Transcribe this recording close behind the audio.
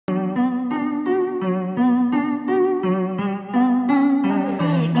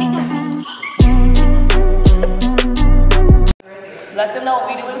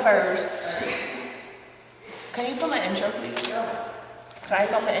first. Can you film an intro, please? Can I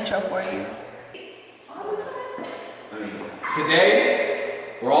film the intro for you? Today,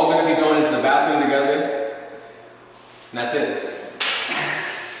 we're all going to be going into the bathroom together. And that's it.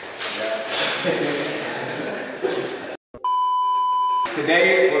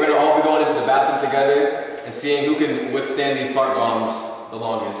 Today, we're going to all be going into the bathroom together and seeing who can withstand these fart bombs the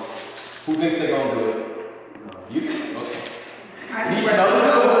longest. Who thinks they're going to do it? You can? Okay. Have you smelled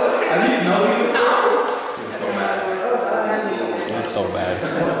it? Have you smelled it? No. It's so bad. It's so bad.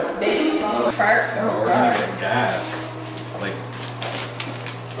 They do smell fart. Oh, we're gonna get gassed. Like,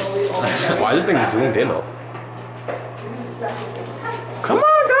 why is this thing zoomed in though? Come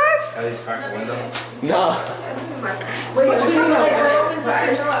on, guys! at least crack the window. No. Wait, what you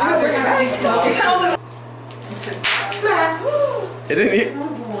It didn't eat.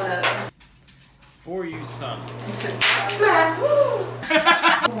 For you, son.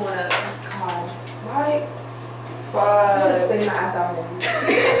 Why? Just stay my ass out.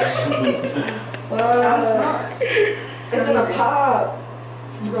 I'm smart. It's gonna pop.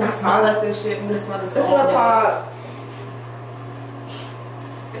 You're gonna smell like this shit. I'm gonna smell this. It's gonna pop.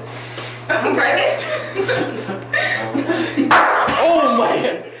 I'm pregnant. Oh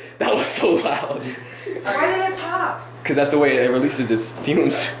man, that was so loud. Why did it pop? Cause that's the way it releases its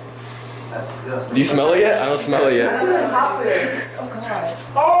fumes. That's disgusting. Do you smell it yet? I don't smell it yet. This is hot for this. Oh god.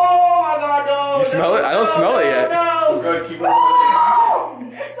 Oh my god, no. You smell it? I don't smell it yet. No. Good, keep it Oh,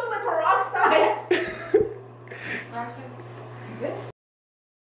 it smells like peroxide. Peroxide? You good?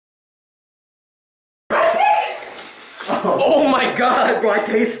 Oh my god, bro, I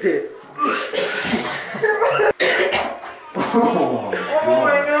taste it. Oh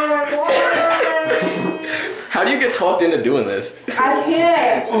my god. How do you get talked into doing this? I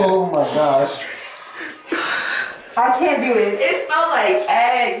can't. Oh my gosh. I can't do it. It smells like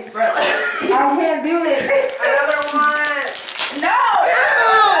eggs, bro. I can't do it. Another one. No!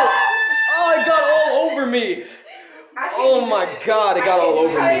 Oh, it got all over me. Oh my god, it got all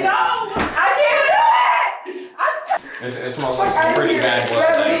over I me. know. I can't do it. It smells like some pretty bad blood.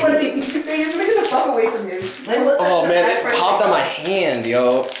 Just make the fuck away from you. Oh man, it popped on my hand,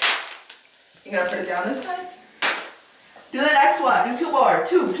 yo. You gonna put it down this time? Do the next one. Do two more.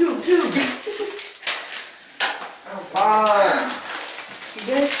 Two. Oh, you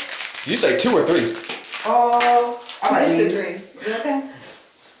good? Did you say 2 or 3? Oh, I just did 3. You okay?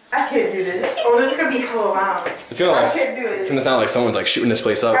 I can't do this. Oh, this is gonna be hella loud. It's gonna I like, can't do it. it's gonna sound like someone's like shooting this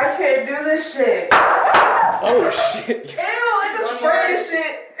place up. I can't do this shit. Oh shit. Ew, like the spray and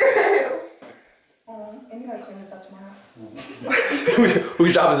shit. Oh, and you gotta clean this up tomorrow.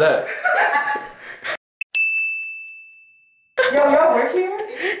 Whose job is that? Yo, y'all work here?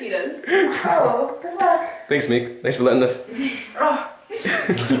 He does. Oh, good luck. Thanks, Meek. Thanks for letting us. Oh. You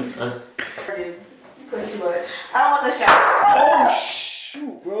put too much. I don't want the shower. Oh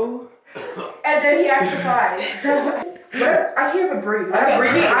shoot, bro. And then he acts surprised. What? I can't even breathe. When I'm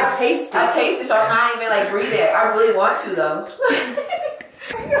breathing, I taste it. I taste it, so I'm not even like breathing. I really want to though. I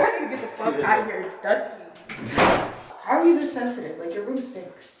need to get the fuck out of here. That's. How are you this sensitive? Like your room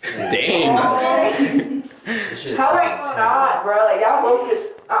stinks. Dang. How are you not, bro? Like y'all both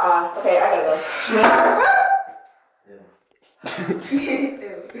just Okay, I gotta go.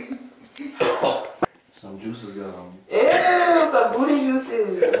 Some juices gone. Ew, some booty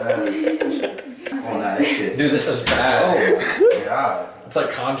juices. Oh, nah, that shit. Dude, this is bad. Oh my god. It's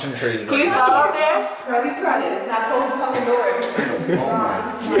like concentrated. Can you smell out there? No, at least I did. It's not close the fucking door. Oh my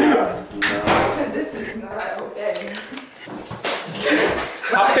god. No. I said this is not okay.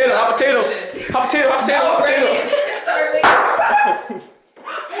 Hot potato, hot potato. Hot potato, hot potato, hot potato. Sorry.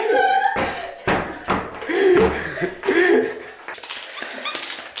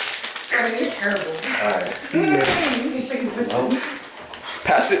 You're terrible. Alright. You sick of this?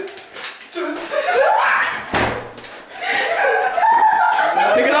 Pass it.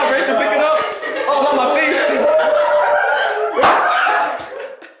 Pick it up, Rachel, pick it up. Oh, not my face.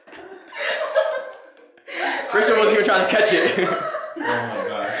 Rachel wasn't even trying to catch it. Oh my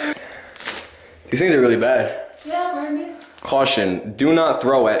gosh. These things are really bad. Yeah, Marmy. Caution, do not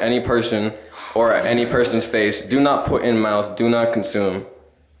throw at any person or at any person's face. Do not put in mouth, do not consume.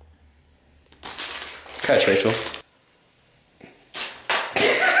 Catch, Rachel.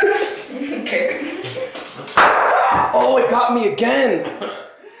 Oh, it got me again.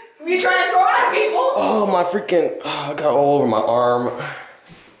 You trying to throw it at people? Oh, my freaking, I got all over my arm.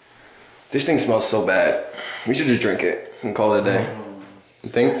 This thing smells so bad. We should just drink it and call it a day. You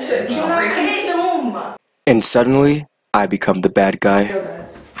think? Do not consume. And suddenly, I become the bad guy.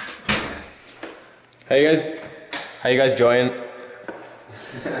 Hey guys, how you guys enjoying?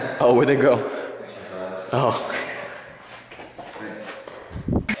 Oh, where'd they go? Oh.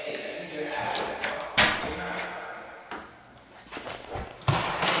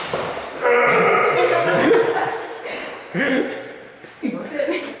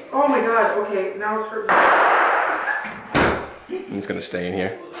 Oh my god, okay, now it's hurting. I'm just gonna stay in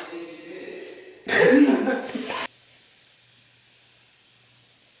here.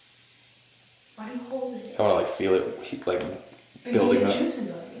 Why do you hold it? I wanna like feel it, like building up.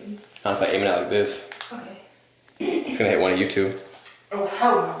 Juices on you. I don't know if I aim it out like this. Okay. It's gonna hit one of you two. Oh,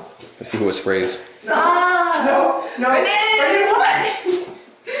 hell no. Let's see who it sprays. Stop! No.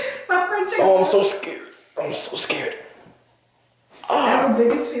 Oh, I'm so scared. I'm so scared. I have the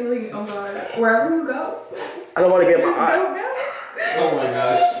biggest feeling, oh god, wherever you go. I don't wanna get my Just eye. don't go. Oh my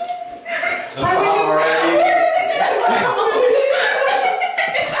gosh. Just pop already.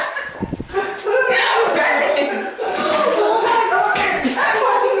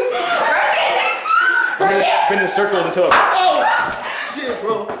 Spin in circles until it. Oh! Shit,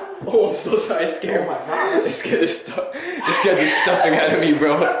 bro. Oh, I'm so sorry. I scared. Oh my god. I scared the stuffing out of me,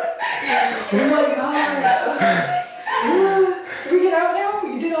 bro. Oh my god. Can we get out now?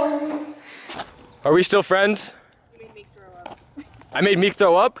 You did all of them. Are we still friends? You made Meek throw up. I made Meek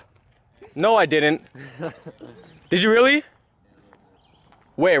throw up? No, I didn't. Did you really?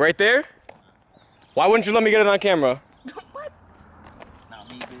 Wait, right there? Why wouldn't you let me get it on camera? What? Not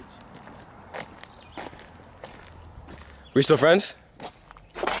me, bitch. We still friends?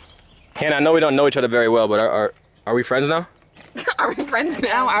 Hannah, I know we don't know each other very well, but are we friends now? Are we friends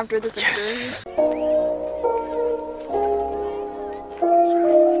now after this experience?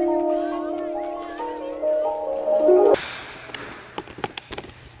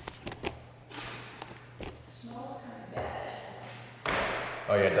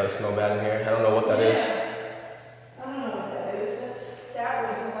 Oh yeah, it does smell bad in here. I don't know what that is.